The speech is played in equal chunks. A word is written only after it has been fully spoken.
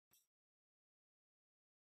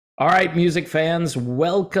All right, music fans,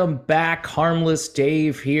 welcome back. Harmless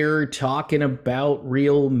Dave here, talking about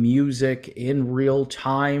real music in real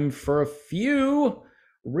time for a few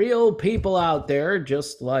real people out there,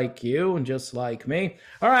 just like you and just like me.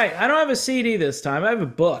 All right, I don't have a CD this time, I have a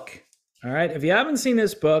book. All right, if you haven't seen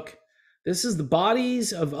this book, this is The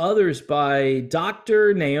Bodies of Others by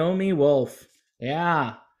Dr. Naomi Wolf.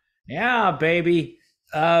 Yeah, yeah, baby.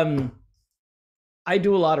 Um, I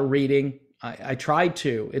do a lot of reading. I try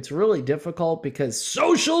to. It's really difficult because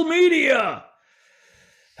social media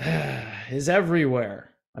is everywhere.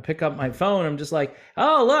 I pick up my phone. I'm just like,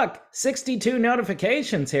 oh, look, 62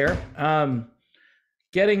 notifications here.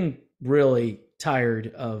 Getting really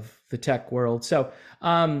tired of the tech world. So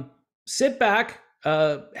sit back,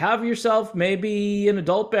 have yourself maybe an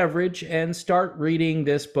adult beverage, and start reading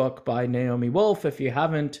this book by Naomi Wolf. If you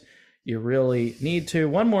haven't, you really need to.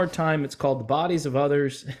 One more time, it's called The Bodies of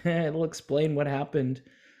Others. It'll explain what happened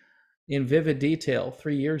in vivid detail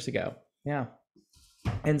 3 years ago. Yeah.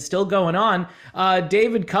 And still going on.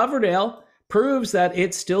 David Coverdale proves that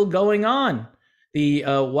it's still going on. The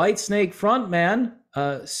Whitesnake frontman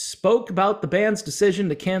spoke about the band's decision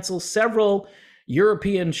to cancel several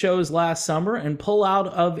European shows last summer and pull out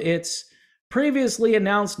of its previously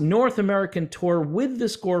announced North American tour with the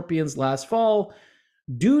Scorpions last fall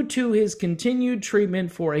due to his continued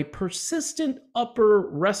treatment for a persistent upper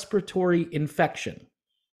respiratory infection.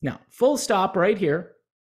 Now, full stop right here.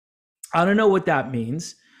 I don't know what that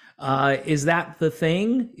means. Is that the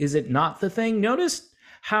thing? Is it not the thing? Notice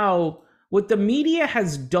how what the media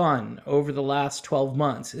has done over the last 12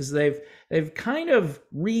 months is they've kind of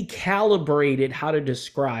recalibrated how to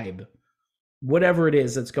describe whatever it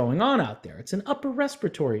is that's going on out there. It's an upper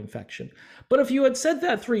respiratory infection. But if you had said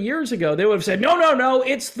that 3 years ago, they would have said, no, no, no,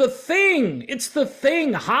 it's the thing. It's the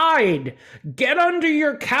thing. Hide. Get under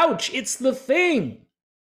your couch. It's the thing.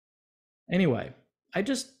 Anyway, I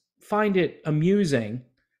just find it amusing.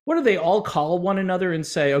 What do they all call one another and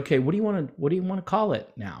say, okay, what do you want to call it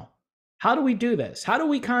now? How do we do this? How do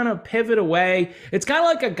we kind of pivot away? It's kind of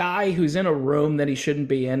like a guy who's in a room that he shouldn't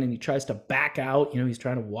be in and he tries to back out. He's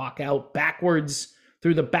trying to walk out backwards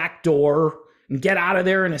through the back door and get out of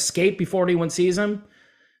there and escape before anyone sees him.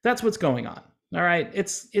 That's what's going on. All right.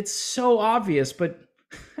 It's so obvious, but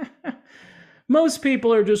most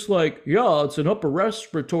people are just like, yeah, it's an upper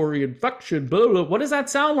respiratory infection. Blah, blah. What does that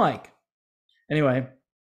sound like? Anyway,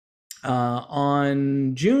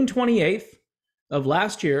 on June 28th, of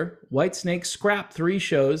last year, Whitesnake scrapped 3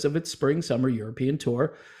 shows of its spring-summer European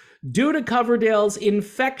tour due to Coverdale's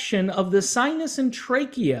infection of the sinus and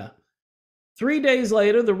trachea. 3 days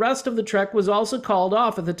later, the rest of the trek was also called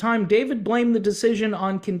off. At the time, David blamed the decision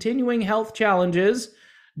on continuing health challenges,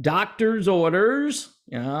 doctor's orders,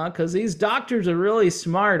 because these doctors are really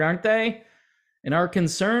smart, aren't they? And are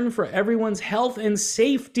concerned for everyone's health and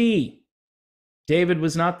safety. David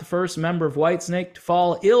was not the first member of Whitesnake to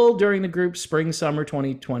fall ill during the group's spring-summer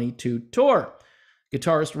 2022 tour.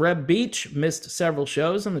 Guitarist Reb Beach missed several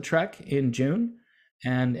shows on the trek in June,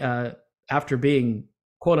 and after being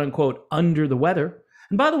quote-unquote under the weather.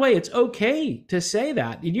 And by the way, it's okay to say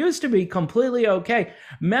that. It used to be completely okay.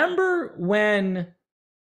 Remember when,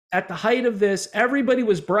 at the height of this, everybody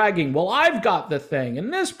was bragging, well, I've got the thing,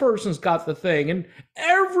 and this person's got the thing, and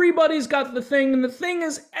everybody's got the thing, and the thing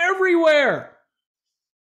is everywhere.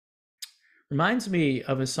 Reminds me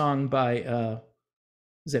of a song by,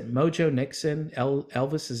 is it Mojo Nixon?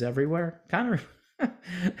 Elvis is Everywhere? Kind of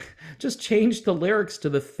just changed the lyrics to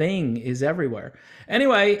the thing is everywhere.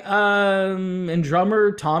 Anyway, and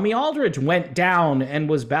drummer Tommy Aldridge went down and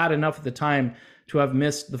was bad enough at the time to have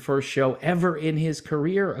missed the first show ever in his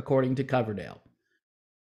career, according to Coverdale.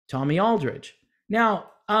 Tommy Aldridge.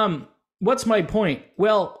 Now, what's my point?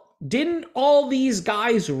 Well, didn't all these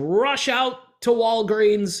guys rush out to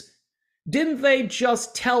Walgreens? Didn't they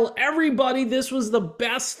just tell everybody this was the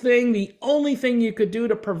best thing, the only thing you could do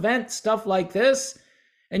to prevent stuff like this?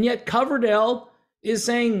 And yet Coverdale is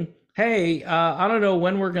saying, hey, I don't know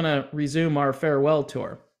when we're going to resume our farewell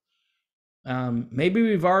tour. Maybe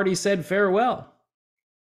we've already said farewell.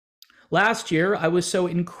 Last year, I was so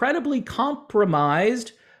incredibly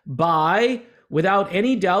compromised by, without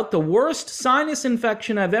any doubt, the worst sinus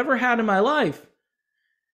infection I've ever had in my life.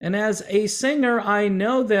 And as a singer, I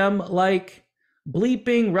know them like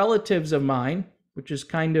bleeping relatives of mine, which is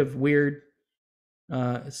kind of weird,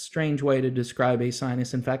 a strange way to describe a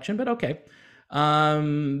sinus infection, but okay.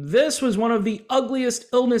 This was one of the ugliest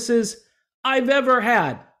illnesses I've ever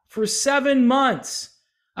had. For 7 months,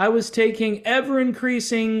 I was taking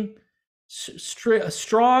ever-increasing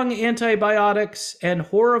strong antibiotics and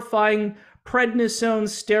horrifying prednisone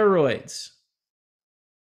steroids.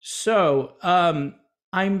 So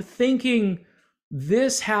I'm thinking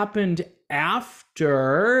this happened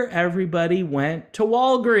after everybody went to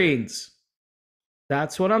Walgreens.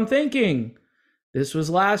 That's what I'm thinking. This was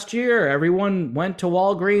last year. Everyone went to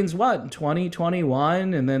Walgreens, what, in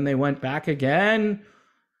 2021? And then they went back again.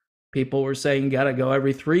 People were saying you got to go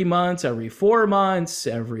every 3 months, every 4 months,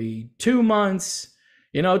 every 2 months.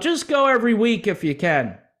 Just go every week if you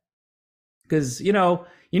can. Because, you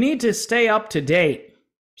need to stay up to date.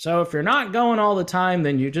 So if you're not going all the time,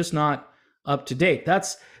 then you're just not up to date.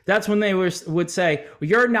 That's when they would say, well,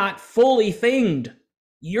 you're not fully thinged.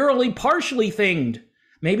 You're only partially thinged.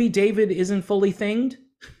 Maybe David isn't fully thinged.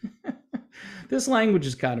 This language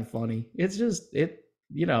is kind of funny. It's just,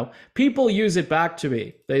 people use it back to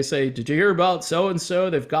me. They say, did you hear about so-and-so?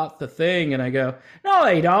 They've got the thing. And I go, no,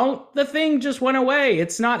 they don't. The thing just went away.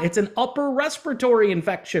 It's an upper respiratory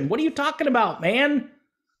infection. What are you talking about, man?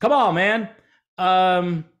 Come on,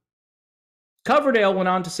 man. Coverdale went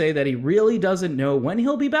on to say that he really doesn't know when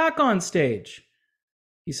he'll be back on stage.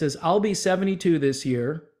 He says, I'll be 72 this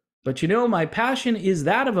year, but my passion is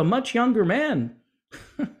that of a much younger man.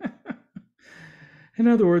 In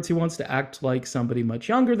other words, he wants to act like somebody much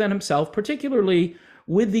younger than himself, particularly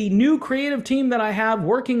with the new creative team that I have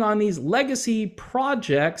working on these legacy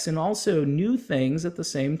projects and also new things at the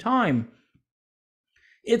same time.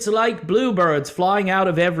 It's like bluebirds flying out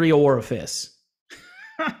of every orifice.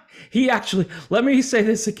 He actually, let me say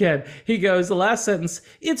this again. He goes, the last sentence,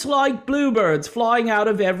 it's like bluebirds flying out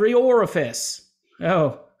of every orifice.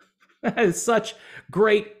 Oh, that is such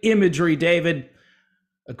great imagery, David.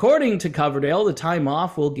 According to Coverdale, the time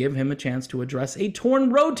off will give him a chance to address a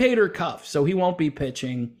torn rotator cuff, so he won't be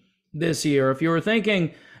pitching this year. If you were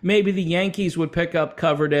thinking maybe the Yankees would pick up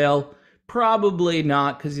Coverdale, probably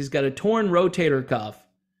not, because he's got a torn rotator cuff.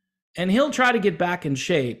 And he'll try to get back in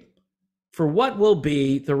shape for what will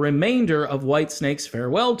be the remainder of Whitesnake's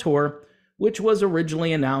farewell tour, which was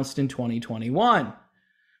originally announced in 2021.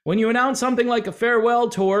 When you announce something like a farewell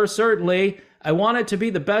tour, certainly, I want it to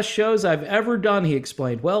be the best shows I've ever done, he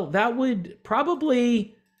explained. Well, that would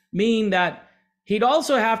probably mean that he'd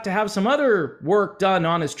also have to have some other work done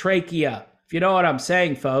on his trachea, if you know what I'm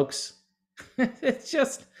saying, folks. It's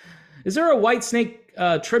just, is there a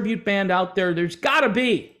Whitesnake tribute band out there? There's gotta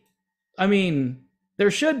be. I mean,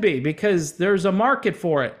 there should be, because there's a market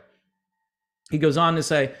for it. He goes on to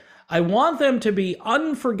say, I want them to be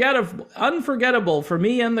unforgettable for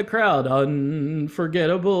me and the crowd.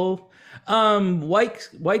 Unforgettable.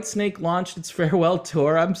 Whitesnake launched its farewell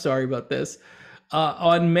tour. I'm sorry about this.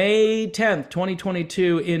 On May 10th,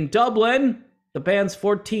 2022 in Dublin. The band's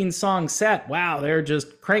 14-song set. Wow, they're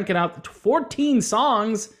just cranking out 14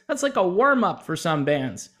 songs. That's like a warm-up for some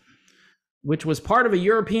bands. Which was part of a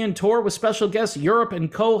European tour with special guests Europe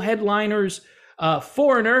and co-headliners.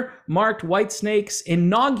 Foreigner marked Whitesnake's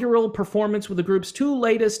inaugural performance with the group's two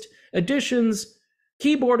latest additions,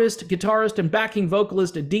 keyboardist, guitarist, and backing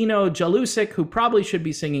vocalist Dino Jalusic, who probably should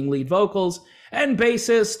be singing lead vocals, and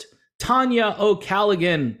bassist Tanya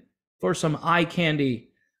O'Callaghan for some eye candy.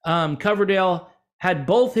 Coverdale had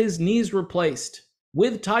both his knees replaced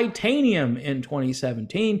with titanium in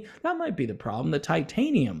 2017. That might be the problem, the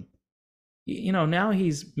titanium. Now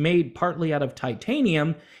he's made partly out of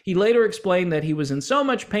titanium. He later explained that he was in so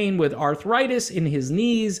much pain with arthritis in his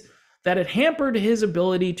knees that it hampered his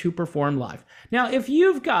ability to perform live. Now, if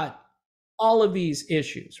you've got all of these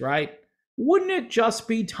issues, right, wouldn't it just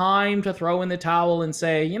be time to throw in the towel and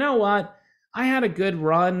say, you know what, I had a good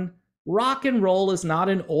run. Rock and roll is not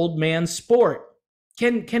an old man sport.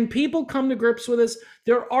 Can people come to grips with this?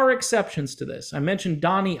 There are exceptions to this. I mentioned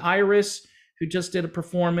Donnie Iris, who just did a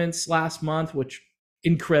performance last month, which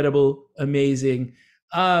incredible, amazing.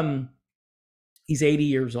 He's 80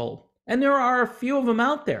 years old. And there are a few of them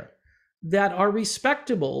out there that are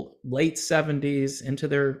respectable, late 70s into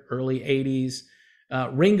their early 80s.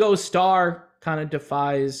 Ringo Starr kind of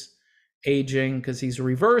defies aging because he's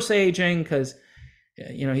reverse aging because,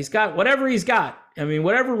 he's got whatever he's got. I mean,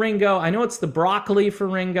 whatever Ringo, I know it's the broccoli for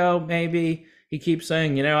Ringo, maybe. He keeps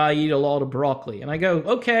saying, I eat a lot of broccoli. And I go,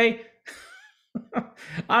 okay.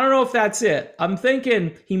 I don't know if that's it. I'm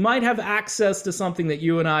thinking he might have access to something that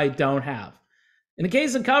you and I don't have. In the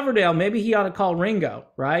case of Coverdale, maybe he ought to call Ringo,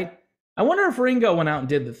 right? I wonder if Ringo went out and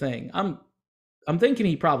did the thing. I'm thinking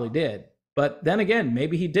he probably did. But then again,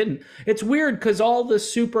 maybe he didn't. It's weird because all the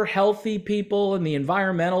super healthy people and the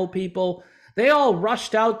environmental people, they all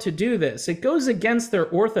rushed out to do this. It goes against their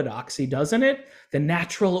orthodoxy, doesn't it? The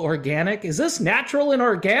natural organic. Is this natural and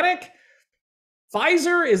organic?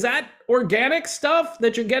 Pfizer, is that organic stuff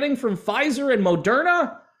that you're getting from Pfizer and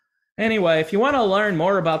Moderna? Anyway, if you want to learn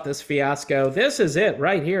more about this fiasco, this is it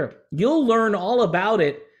right here. You'll learn all about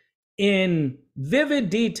it in vivid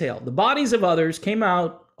detail. The Bodies of Others came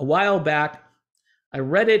out a while back. I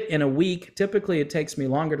read it in a week. Typically, it takes me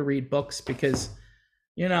longer to read books because,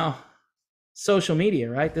 you know, social media,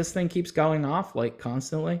 right? This thing keeps going off like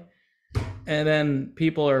constantly. And then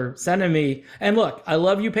people are sending me, and look, I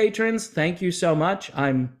love you patrons. Thank you so much.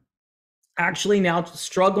 I'm actually now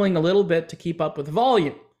struggling a little bit to keep up with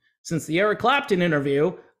volume. Since the Eric Clapton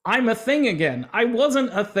interview, I'm a thing again. I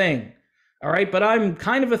wasn't a thing. All right. But I'm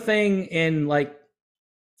kind of a thing in like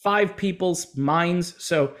 5 people's minds.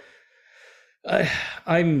 So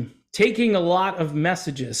I'm taking a lot of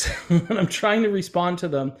messages and I'm trying to respond to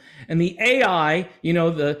them. And the AI, you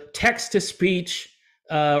know, the text to speech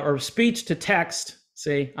or speech to text,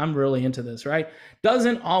 see, I'm really into this, right?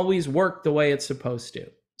 Doesn't always work the way it's supposed to.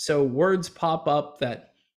 So words pop up that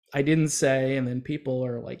I didn't say, and then people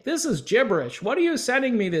are like, this is gibberish. What are you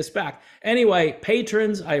sending me this back? Anyway,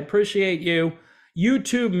 patrons, I appreciate you.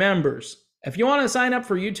 YouTube members, if you want to sign up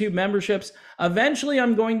for YouTube memberships, eventually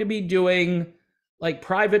I'm going to be doing like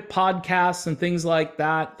private podcasts and things like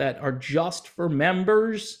that that are just for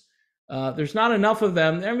members. There's not enough of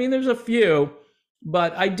them. I mean, there's a few,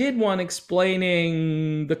 but I did one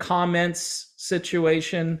explaining the comments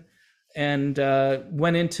situation and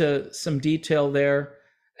went into some detail there.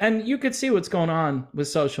 And you could see what's going on with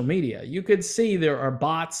social media. You could see there are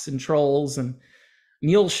bots and trolls, and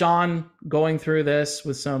Neil Sean going through this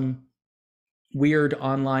with some weird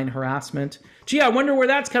online harassment. Gee, I wonder where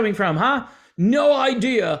that's coming from, huh? No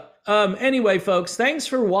idea. Anyway, folks, thanks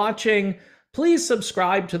for watching. Please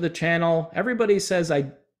subscribe to the channel. Everybody says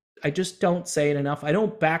I just don't say it enough. I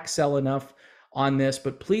don't backsell enough on this,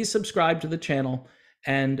 but please subscribe to the channel.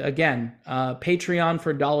 And again, Patreon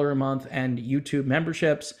for $1 a month and YouTube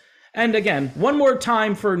memberships. And again, one more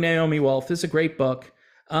time for Naomi Wolf. This is a great book.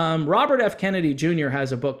 Robert F. Kennedy Jr.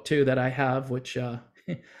 has a book too that I have, which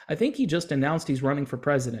I think he just announced he's running for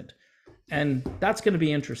president. And that's going to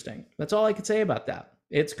be interesting. That's all I can say about that.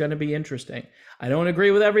 It's going to be interesting. I don't agree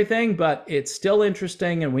with everything, but it's still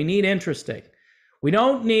interesting, and we need interesting. We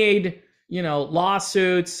don't need, you know,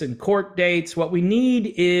 lawsuits and court dates. What we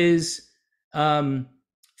need is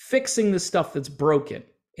fixing the stuff that's broken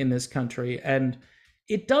in this country. And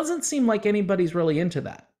it doesn't seem like anybody's really into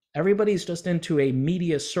that. Everybody's just into a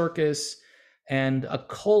media circus and a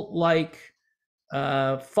cult-like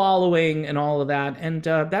following and all of that. And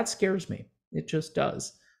that scares me. It just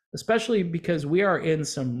does, especially because we are in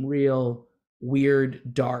some real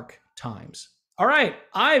weird, dark times. All right,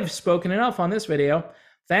 I've spoken enough on this video.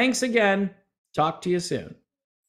 Thanks again. Talk to you soon.